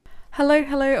Hello,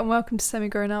 and welcome to Semi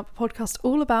Grown Up, a podcast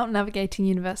all about navigating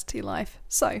university life.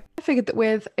 So, I figured that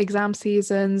with exam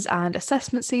seasons and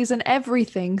assessment season,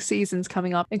 everything seasons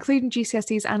coming up, including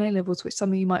GCSEs and A-levels, which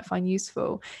some of you might find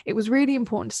useful, it was really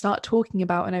important to start talking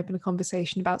about and open a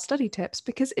conversation about study tips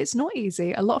because it's not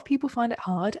easy. A lot of people find it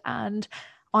hard, and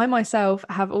I myself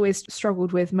have always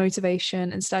struggled with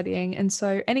motivation and studying, and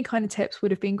so any kind of tips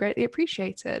would have been greatly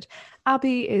appreciated.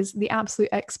 Abby is the absolute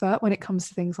expert when it comes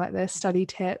to things like this, study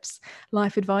tips,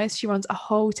 life advice. She runs a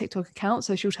whole TikTok account,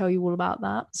 so she'll tell you all about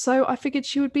that. So I figured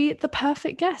she would be the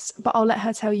perfect guest, but I'll let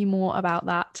her tell you more about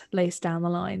that later down the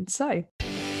line. So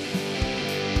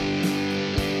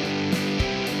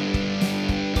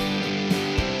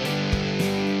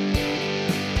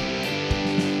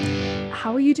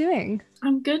how are you doing?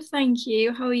 I'm good, thank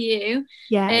you. How are you?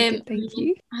 Yeah, good, thank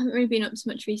you. I haven't really been up to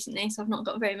much recently, so I've not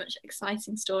got very much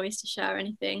exciting stories to share or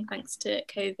anything, thanks to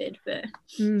COVID. But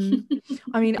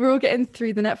I mean, we're all getting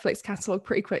through the Netflix catalogue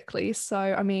pretty quickly, so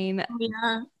I mean,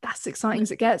 yeah, that's exciting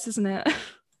as it gets, isn't it?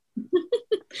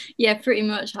 yeah, pretty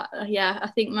much. Yeah, I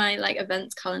think my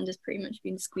events calendar's pretty much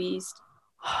been squeezed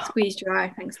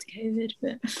dry thanks to COVID.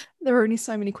 But there are only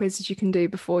so many quizzes you can do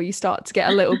before you start to get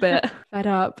a little bit fed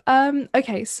up.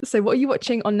 Okay, so what are you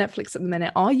watching on Netflix at the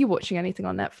minute? Are you watching anything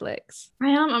on Netflix?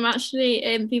 I'm actually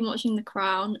been watching The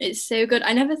Crown. It's so good.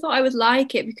 I never thought I would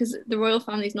like it because the royal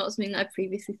family is not something that I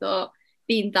previously thought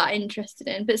being that interested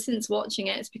in, but since watching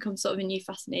it, it's become sort of a new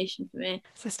fascination for me.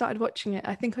 So I started watching it.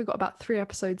 I think I got about 3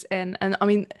 episodes in, and I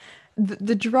mean,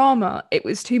 the drama, it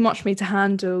was too much for me to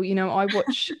handle. You know, I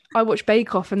watch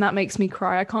Bake Off, and that makes me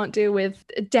cry. I can't deal with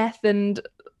death and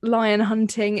lion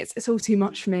hunting. It's all too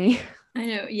much for me. I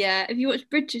know. Yeah. Have you watched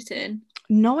Bridgerton?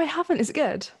 No, I haven't. Is it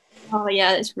good? Oh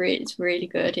yeah, it's really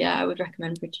good. Yeah, I would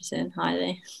recommend Bridgerton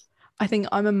highly. I think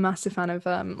I'm a massive fan of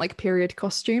like period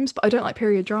costumes, but I don't like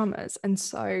period dramas, and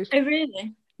so Oh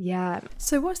really? yeah.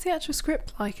 So what's the actual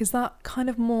script like? Is that kind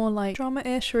of more like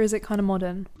drama-ish, or is it kind of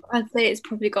modern? I'd say it's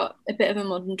probably got a bit of a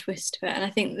modern twist to it, and I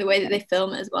think the way that they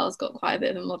film it as well has got quite a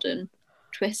bit of a modern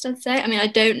twist, I'd say. I mean, I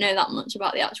don't know that much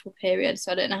about the actual period,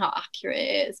 so I don't know how accurate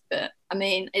it is, but I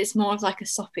mean, it's more of like a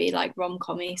soppy, like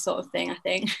rom-commy sort of thing, I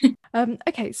think.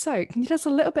 Okay, so can you tell us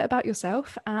a little bit about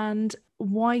yourself and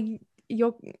why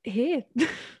you're here?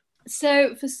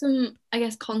 So, for some, I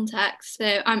guess, context,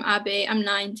 so I'm Abby, I'm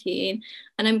 19,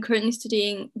 and I'm currently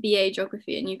studying BA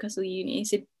Geography at Newcastle Uni.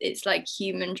 So it's like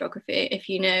human geography. If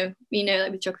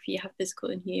like with geography, you have physical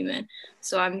and human.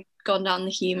 So I'm gone down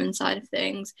the human side of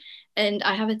things. And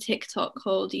I have a TikTok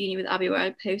called Uni with Abby where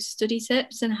I post study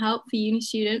tips and help for uni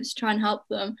students, try and help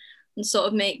them and sort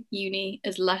of make uni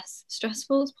as less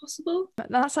stressful as possible.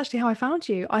 That's actually how I found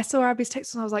you. I saw Abby's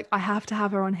text and I was like, I have to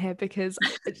have her on here because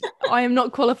I am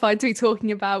not qualified to be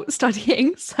talking about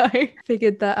studying. So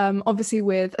figured that obviously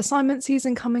with assignment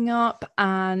season coming up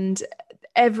and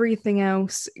everything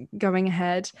else going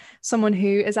ahead, someone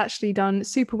who has actually done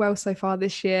super well so far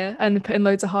this year and put in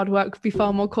loads of hard work would be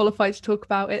far more qualified to talk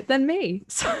about it than me.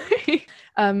 So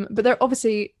but they're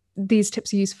obviously these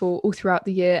tips are useful all throughout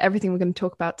the year, everything we're going to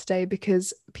talk about today,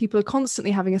 because people are constantly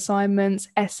having assignments,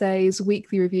 essays,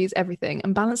 weekly reviews, everything,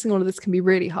 and balancing all of this can be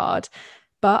really hard.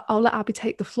 But I'll let Abby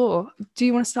take the floor. Do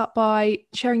you want to start by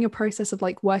sharing your process of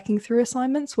like working through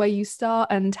assignments, where you start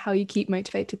and how you keep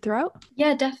motivated throughout?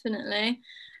 Yeah, definitely.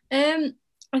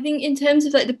 I think in terms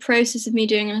of like the process of me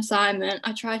doing an assignment,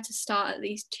 I try to start at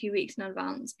least 2 weeks in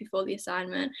advance before the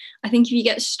assignment. I think if you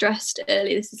get stressed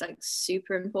early, this is like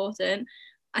super important.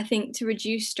 I think to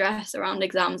reduce stress around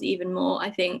exams even more, I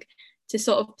think to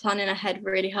sort of planning ahead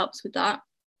really helps with that.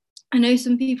 I know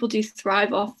some people do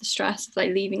thrive off the stress of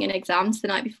like leaving an exams the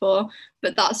night before,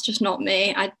 but that's just not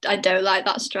me. I don't like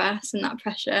that stress and that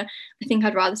pressure. I think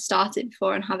I'd rather start it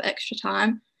before and have extra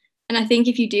time. And I think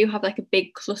if you do have like a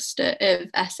big cluster of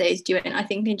essays doing, I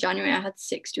think in January I had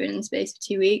 6 doing in the space of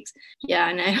 2 weeks. Yeah,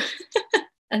 I know.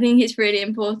 I think it's really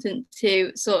important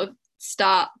to sort of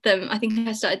start them. I think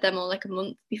I started them all like a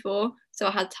month before, so I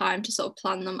had time to sort of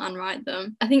plan them and write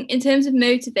them. I think in terms of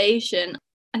motivation,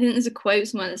 I think there's a quote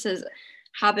somewhere that says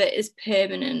habit is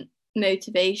permanent,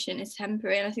 motivation is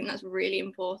temporary, and I think that's really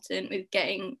important with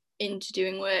getting into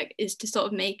doing work, is to sort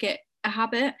of make it a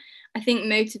habit. I think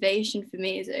motivation for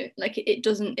me is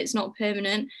it's not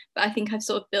permanent, but I think I've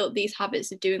sort of built these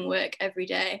habits of doing work every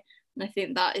day. And I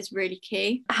think that is really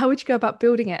key. How would you go about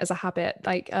building it as a habit?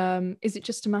 Like, is it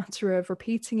just a matter of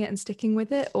repeating it and sticking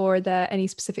with it? Or are there any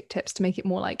specific tips to make it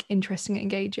more like interesting and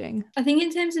engaging? I think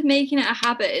in terms of making it a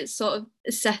habit, it's sort of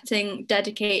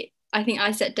I think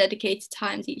I set dedicated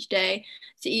times each day.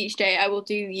 So each day I will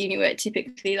do uni work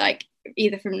typically like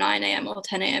either from 9 a.m. or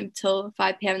 10 a.m. till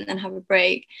 5 p.m. and then have a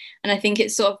break. And I think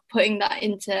it's sort of putting that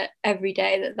into every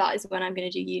day, that is when I'm going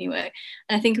to do uni work.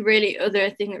 And I think a really other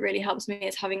thing that really helps me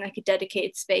is having like a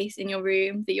dedicated space in your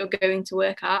room that you're going to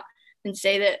work at, and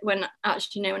say that when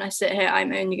actually, when I sit here,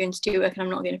 I'm only going to do work and I'm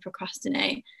not going to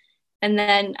procrastinate. And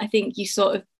then I think you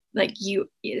sort of like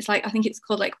it's like, I think it's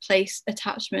called like place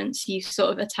attachments. You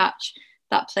sort of attach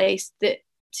that place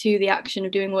to the action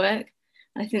of doing work.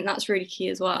 I think that's really key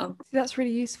as well. That's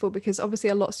really useful, because obviously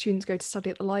a lot of students go to study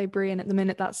at the library, and at the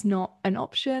minute that's not an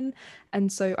option. And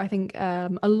so I think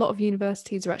a lot of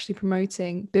universities are actually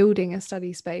promoting building a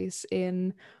study space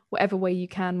in whatever way you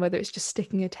can, whether it's just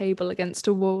sticking a table against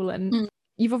a wall. And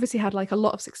you've obviously had like a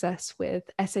lot of success with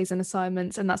essays and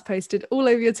assignments, and that's posted all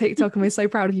over your TikTok, and we're so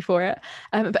proud of you for it.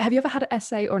 But have you ever had an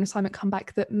essay or an assignment come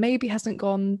back that maybe hasn't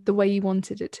gone the way you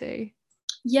wanted it to?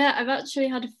 Yeah, I've actually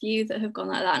had a few that have gone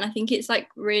like that, and I think it's like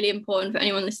really important for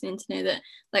anyone listening to know that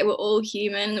like we're all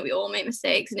human, that we all make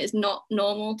mistakes, and it's not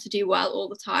normal to do well all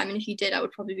the time. And if you did, I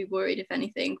would probably be worried, if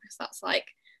anything, because that's like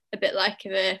a bit like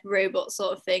a robot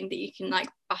sort of thing, that you can like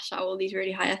bash out all these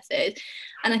really high essays.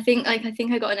 And I think I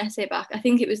got an essay back. I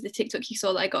think it was the TikTok you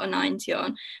saw that I got a 90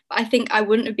 on, but I think I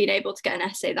wouldn't have been able to get an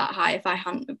essay that high if I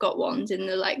hadn't have got ones in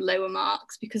the like lower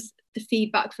marks, because the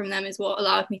feedback from them is what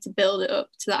allowed me to build it up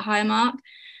to that higher mark.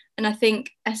 And I think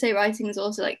essay writing is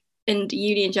also like, and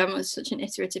uni in general is such an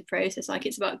iterative process. Like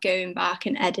it's about going back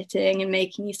and editing and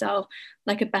making yourself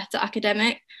like a better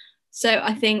academic. So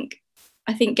I think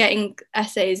getting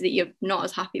essays that you're not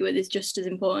as happy with is just as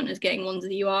important as getting ones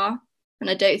that you are. And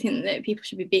I don't think that people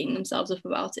should be beating themselves up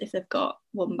about it if they've got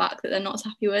one back that they're not as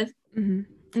happy with. Mm-hmm.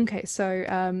 Okay,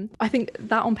 so I think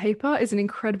that on paper is an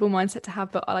incredible mindset to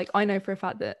have, but like I know for a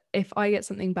fact that if I get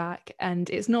something back and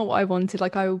it's not what I wanted,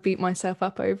 like I will beat myself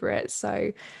up over it.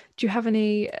 So do you have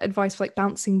any advice for like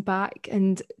bouncing back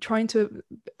and trying to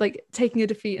like taking a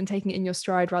defeat and taking it in your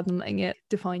stride rather than letting it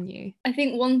define you? I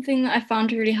think one thing that I found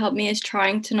to really help me is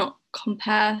trying to not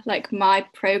compare like my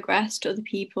progress to other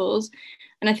people's.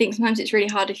 And I think sometimes it's really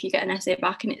hard if you get an essay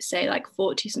back and it's say like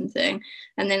 40 something,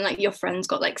 and then like your friend's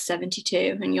got like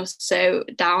 72 and you're so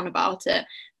down about it.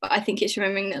 But I think it's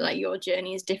remembering that like your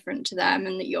journey is different to them,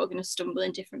 and that you're going to stumble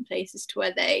in different places to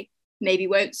where they maybe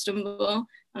won't stumble.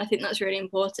 And I think that's really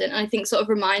important. And I think sort of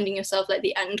reminding yourself like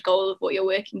the end goal of what you're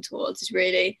working towards is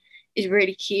really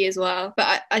key as well.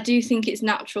 But I do think it's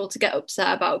natural to get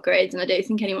upset about grades, and I don't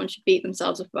think anyone should beat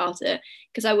themselves up about it,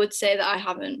 because I would say that I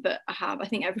haven't, but I have. I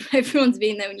think everyone's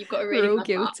been there when you've got a really We're all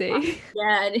guilty.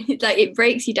 Yeah, and like it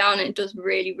breaks you down, and it does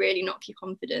really, really knock your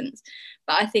confidence.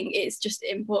 But I think it's just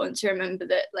important to remember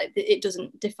that like it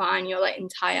doesn't define your like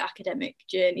entire academic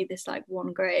journey, this like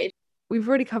one grade. We've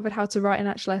already covered how to write an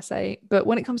actual essay, but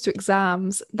when it comes to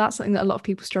exams, that's something that a lot of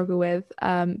people struggle with,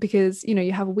 because, you know,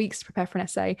 you have weeks to prepare for an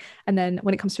essay, and then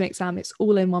when it comes to an exam, it's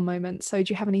all in one moment. So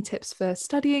do you have any tips for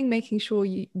studying, making sure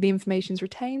the information is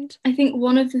retained? I think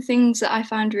one of the things that I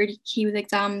found really key with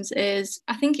exams is,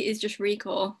 I think it is just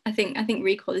recall. I think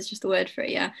recall is just the word for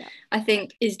it, yeah. I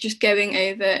think is just going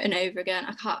over and over again.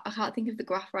 I can't think of the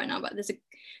graph right now, but there's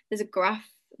a graph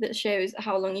that shows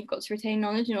how long you've got to retain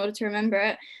knowledge in order to remember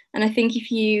it. And I think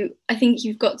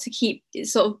you've got to keep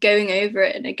sort of going over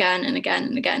it and again and again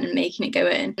and again and making it go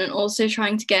in, and also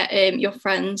trying to get your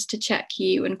friends to check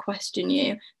you and question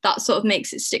you. That sort of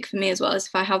makes it stick for me as well, as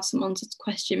if I have someone to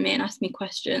question me and ask me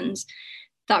questions,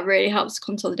 that really helps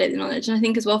consolidate the knowledge. And I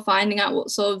think as well, finding out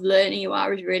what sort of learner you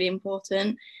are is really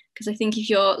important, because I think if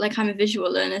you're like, I'm a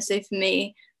visual learner, so for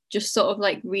me just sort of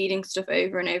like reading stuff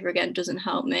over and over again doesn't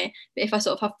help me. But if I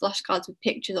sort of have flashcards with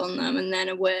pictures on them and then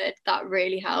a word, that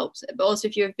really helps. But also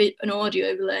if you're an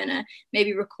audio learner,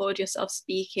 maybe record yourself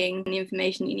speaking the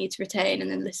information you need to retain and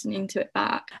then listening to it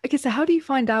back. Okay, so how do you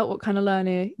find out what kind of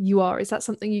learner you are? Is that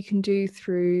something you can do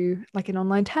through like an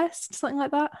online test, something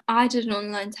like that? I did an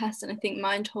online test, and I think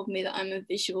mine told me that I'm a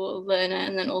visual learner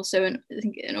and then also an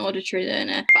auditory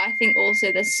learner. But I think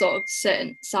also there's sort of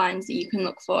certain signs that you can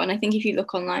look for. And I think if you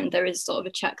look online, there is sort of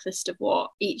a checklist of what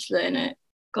each learner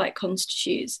like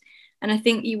constitutes. And I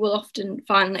think you will often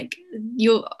find like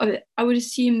I would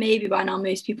assume maybe by now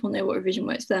most people know what revision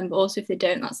works for them, but also if they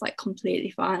don't, that's like completely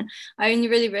fine. I only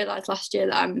really realised last year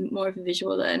that I'm more of a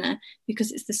visual learner,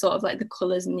 because it's the sort of like the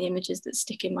colours and the images that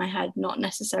stick in my head, not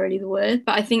necessarily the word.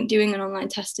 But I think doing an online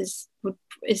test is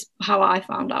how I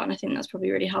found out, and I think that's probably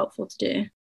really helpful to do.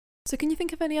 So can you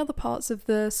think of any other parts of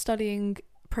the studying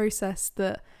process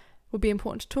that would be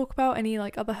important to talk about? Any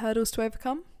like other hurdles to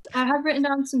overcome? I have written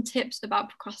down some tips about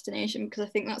procrastination, because I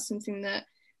think that's something that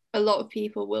a lot of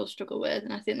people will struggle with.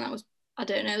 And I think that was, I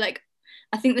don't know, like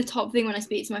I think the top thing when I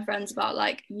speak to my friends about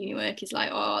like uni work is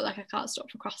like, oh, like I can't stop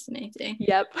procrastinating.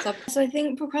 Yep. So I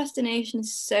think procrastination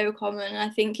is so common, and I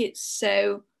think it's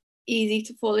so easy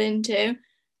to fall into.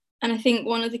 And I think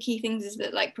one of the key things is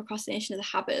that like procrastination is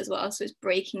a habit as well. So it's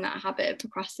breaking that habit of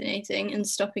procrastinating and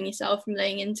stopping yourself from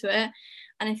laying into it.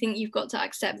 And I think you've got to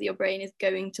accept that your brain is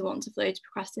going to want to flow to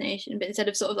procrastination, but instead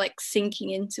of sort of like sinking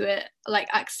into it, like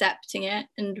accepting it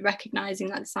and recognizing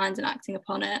like the signs and acting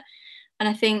upon it. And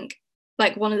I think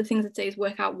like one of the things I'd say is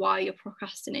work out why you're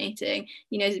procrastinating.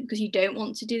 You know, is it because you don't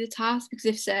want to do the task? Because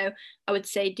if so, I would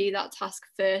say do that task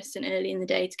first and early in the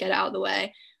day to get it out of the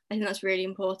way. I think that's really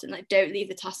important. Like, don't leave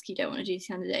the task you don't want to do to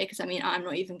the end of the day, because I mean, I'm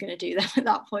not even going to do that at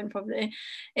that point probably.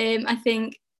 I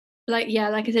think like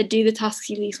I said, do the tasks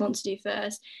you least want to do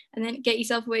first, and then get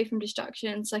yourself away from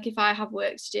distractions. Like if I have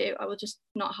work to do, I will just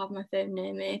not have my phone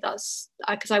near me. That's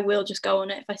because I will just go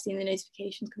on it if I see the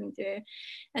notifications coming through.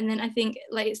 And then I think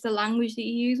like it's the language that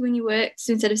you use when you work.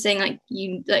 So instead of saying like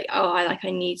you like, oh, I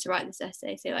need to write this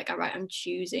essay, say like, all right, I'm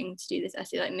choosing to do this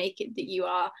essay. Like make it that you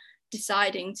are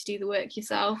deciding to do the work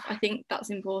yourself. I think that's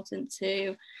important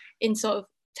too, in sort of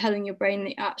telling your brain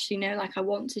that you actually know, like, I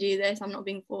want to do this, I'm not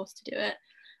being forced to do it.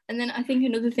 And then I think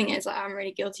another thing is like, I'm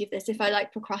really guilty of this. If I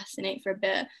like procrastinate for a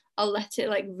bit, I'll let it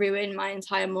like ruin my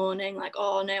entire morning. Like,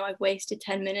 oh no, I've wasted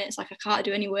 10 minutes. Like I can't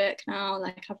do any work now.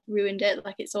 Like I've ruined it.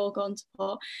 Like it's all gone to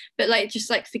pot. But like, just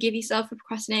like forgive yourself for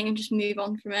procrastinating and just move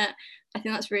on from it. I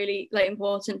think that's really like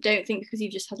important. Don't think because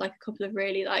you've just had like a couple of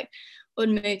really like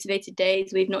unmotivated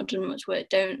days where you've not done much work,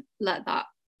 don't let that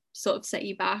sort of set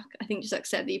you back. I think just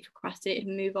accept that you procrastinated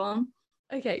and move on.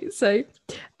 Okay, so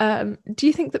do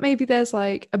you think that maybe there's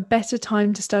like a better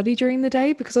time to study during the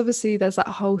day? Because obviously there's that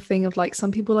whole thing of like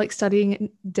some people like studying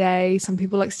at day, some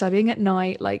people like studying at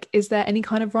night. Like, is there any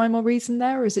kind of rhyme or reason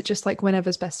there, or is it just like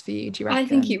whenever's best for you, do you reckon? I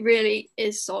think it really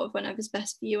is sort of whenever's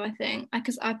best for you, I think.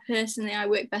 Because I personally, I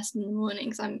work best in the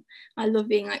morning because I love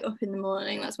being like up in the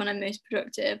morning. That's when I'm most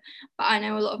productive. But I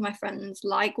know a lot of my friends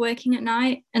like working at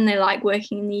night and they like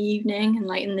working in the evening and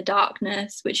like in the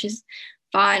darkness, which is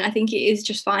fine. I think it is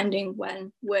just finding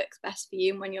when works best for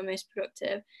you and when you're most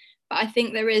productive. But I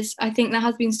think there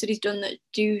has been studies done that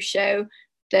do show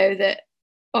though that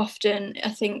often, I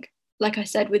think, like I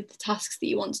said, with the tasks that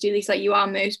you want to do, at least like you are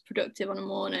most productive on a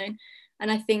morning. And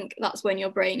I think that's when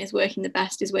your brain is working the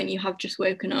best, is when you have just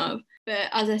woken up. But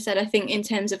as I said, I think in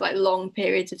terms of like long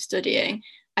periods of studying,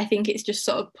 I think it's just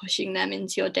sort of pushing them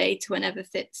into your day to whenever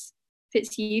fits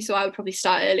you. So I would probably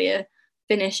start earlier,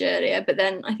 finish earlier, but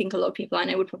then I think a lot of people I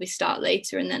know would probably start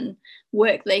later and then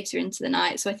work later into the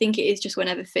night. So I think it is just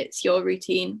whenever fits your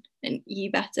routine and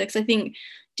you better, because I think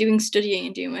doing studying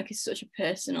and doing work is such a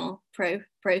personal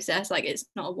process. Like it's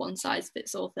not a one size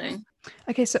fits all thing.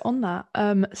 Okay, so on that,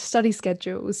 study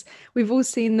schedules, we've all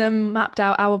seen them mapped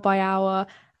out hour by hour.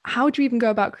 How do you even go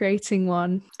about creating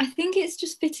one? I think it's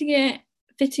just fitting it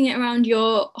around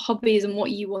your hobbies and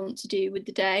what you want to do with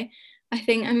the day.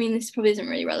 I mean, this probably isn't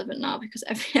really relevant now because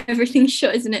everything's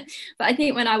shut, isn't it? But I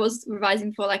think when I was revising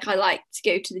before, like I like to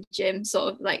go to the gym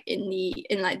sort of like in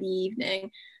like the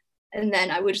evening, and then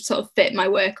I would sort of fit my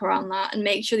work around that and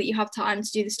make sure that you have time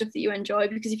to do the stuff that you enjoy.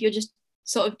 Because if you're just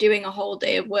sort of doing a whole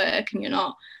day of work and you're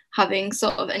not having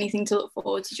sort of anything to look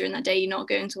forward to during that day, you're not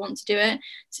going to want to do it.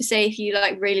 So say if you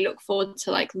like really look forward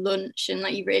to like lunch and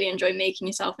like you really enjoy making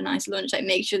yourself a nice lunch, like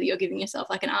make sure that you're giving yourself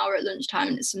like an hour at lunchtime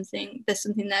and there's something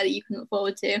there that you can look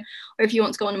forward to. Or if you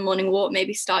want to go on a morning walk,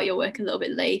 maybe start your work a little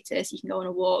bit later so you can go on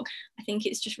a walk. I think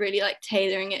it's just really like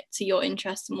tailoring it to your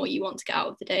interests and what you want to get out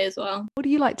of the day as well. What do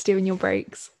you like to do in your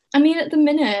breaks? I mean, at the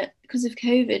minute, because of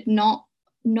COVID, not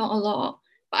a lot.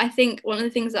 But I think one of the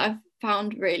things that I've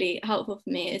found really helpful for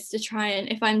me is to try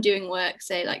and, if I'm doing work,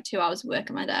 say like 2 hours of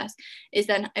work at my desk, is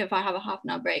then if I have a half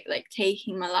an hour break, like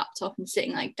taking my laptop and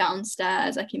sitting like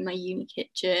downstairs like in my uni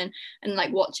kitchen and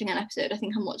like watching an episode. I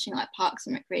think I'm watching like Parks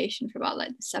and Recreation for about like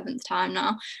the 7th time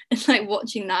now, and like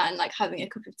watching that and like having a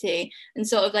cup of tea and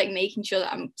sort of like making sure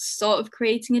that I'm sort of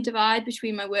creating a divide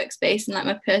between my workspace and like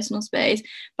my personal space.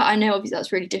 But I know obviously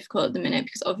that's really difficult at the minute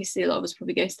because obviously a lot of us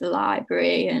probably go to the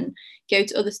library and go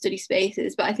to other study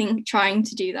spaces. But I think trying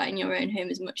to do that in your own home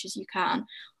as much as you can,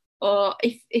 or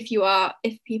if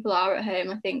people are at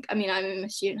home, I mean I'm in my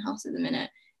student house at the minute,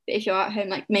 but if you're at home,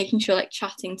 like making sure like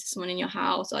chatting to someone in your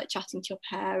house, or like chatting to your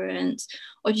parents,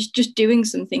 or just doing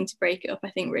something to break it up, I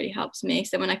think really helps me.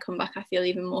 So when I come back I feel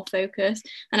even more focused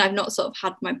and I've not sort of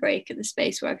had my break at the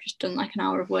space where I've just done like an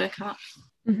hour of work at.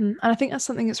 Mm-hmm. And I think that's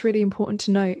something that's really important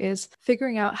to note, is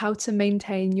figuring out how to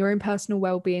maintain your own personal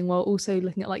well-being while also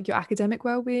looking at like your academic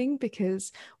well-being,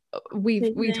 because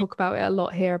we talk about it a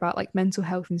lot here about like mental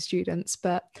health in students,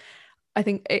 but I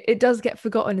think it does get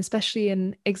forgotten, especially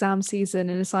in exam season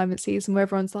and assignment season, where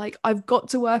everyone's like, I've got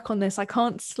to work on this, I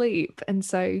can't sleep. And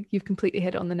so you've completely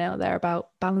hit it on the nail there about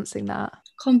balancing that.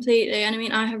 Completely. And I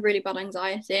mean, I have really bad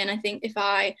anxiety, and I think if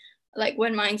I like,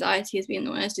 when my anxiety has been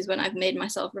the worst is when I've made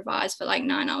myself revise for like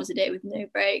 9 hours a day with no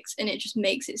breaks, and it just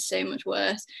makes it so much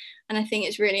worse. And I think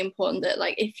it's really important that,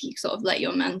 like, if you sort of let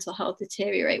your mental health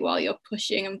deteriorate while you're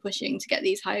pushing and pushing to get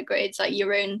these higher grades, like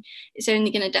it's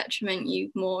only going to detriment you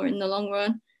more in the long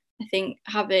run. I think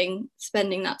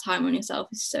spending that time on yourself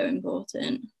is so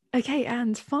important. Okay,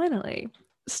 and finally,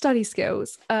 study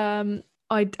skills.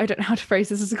 I don't know how to phrase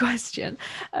this as a question,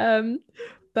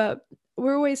 but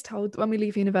we're always told when we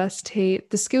leave university,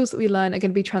 the skills that we learn are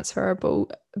going to be transferable,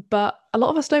 but a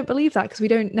lot of us don't believe that because we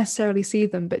don't necessarily see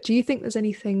them. But do you think there's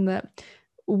anything that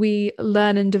we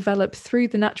learn and develop through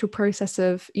the natural process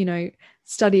of,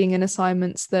 studying and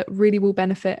assignments that really will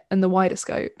benefit in the wider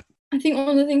scope? I think one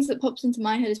of the things that pops into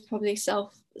my head is probably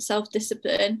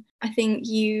self-discipline. I think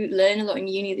you learn a lot in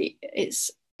uni that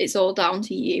it's all down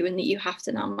to you, and that you have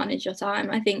to now manage your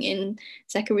time. I think in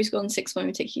secondary school and sixth form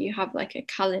in particular, you have like a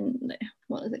calendar.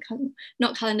 What is it?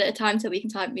 Not calendar, a timetable. You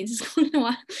can type me into school in a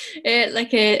while.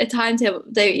 Like a timetable,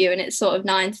 don't you? And it's sort of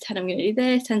 9 to 10, I'm going to do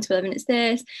this, 10 to 11, it's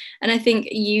this. And I think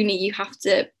uni, you have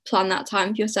to plan that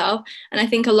time for yourself. And I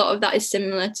think a lot of that is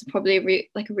similar to probably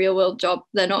like a real world job.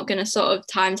 They're not going to sort of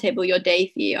timetable your day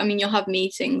for you. I mean, you'll have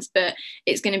meetings, but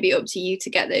it's going to be up to you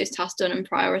to get those tasks done and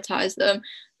prioritize them.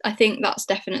 I think that's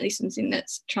definitely something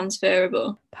that's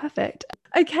transferable. Perfect.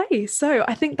 Okay, so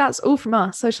I think that's all from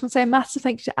us. So I just want to say a massive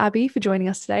thank you to Abby for joining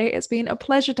us today. It's been a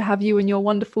pleasure to have you and your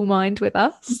wonderful mind with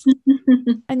us.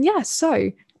 And yeah,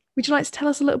 so would you like to tell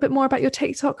us a little bit more about your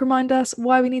TikTok? Remind us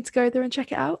why we need to go there and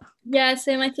check it out. Yeah,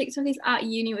 so my TikTok is at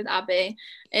uni with Abby.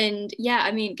 And yeah,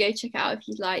 I mean, go check it out if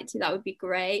you'd like to. That would be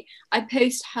great. I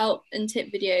post help and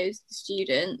tip videos to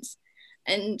students,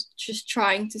 and just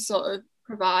trying to sort of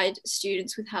provide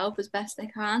students with help as best I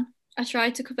can. I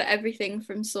try to cover everything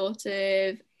from sort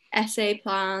of essay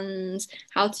plans,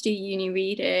 how to do uni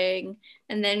reading,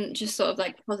 and then just sort of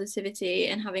like positivity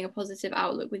and having a positive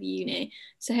outlook with uni.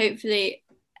 So hopefully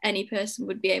any person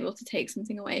would be able to take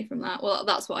something away from that. Well,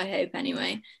 that's what I hope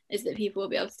anyway, is that people will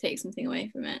be able to take something away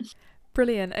from it.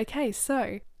 Brilliant. Okay,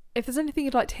 so if there's anything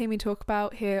you'd like to hear me talk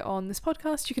about here on this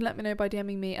podcast, you can let me know by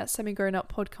DMing me at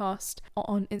semigrounuppodcast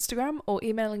on Instagram, or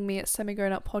emailing me at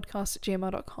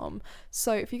semigrounuppodcast@gmail.com.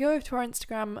 So if you go over to our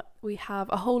Instagram, we have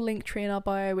a whole link tree in our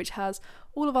bio which has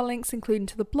all of our links, including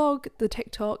to the blog, the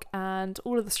TikTok, and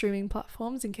all of the streaming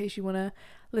platforms in case you want to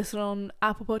listen on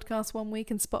Apple Podcasts one week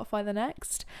and Spotify the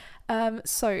next.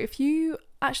 So if you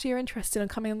actually are interested in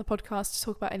coming on the podcast to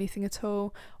talk about anything at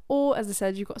all, or as I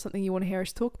said, you've got something you want to hear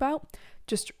us talk about,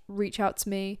 just reach out to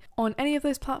me on any of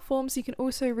those platforms. You can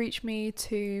also reach me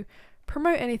to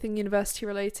promote anything university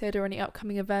related or any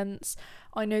upcoming events.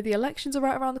 I know the elections are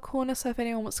right around the corner, so if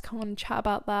anyone wants to come on and chat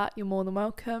about that, you're more than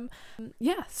welcome.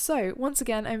 So once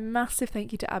again, a massive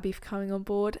thank you to Abby for coming on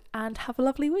board, and have a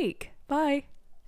lovely week. Bye.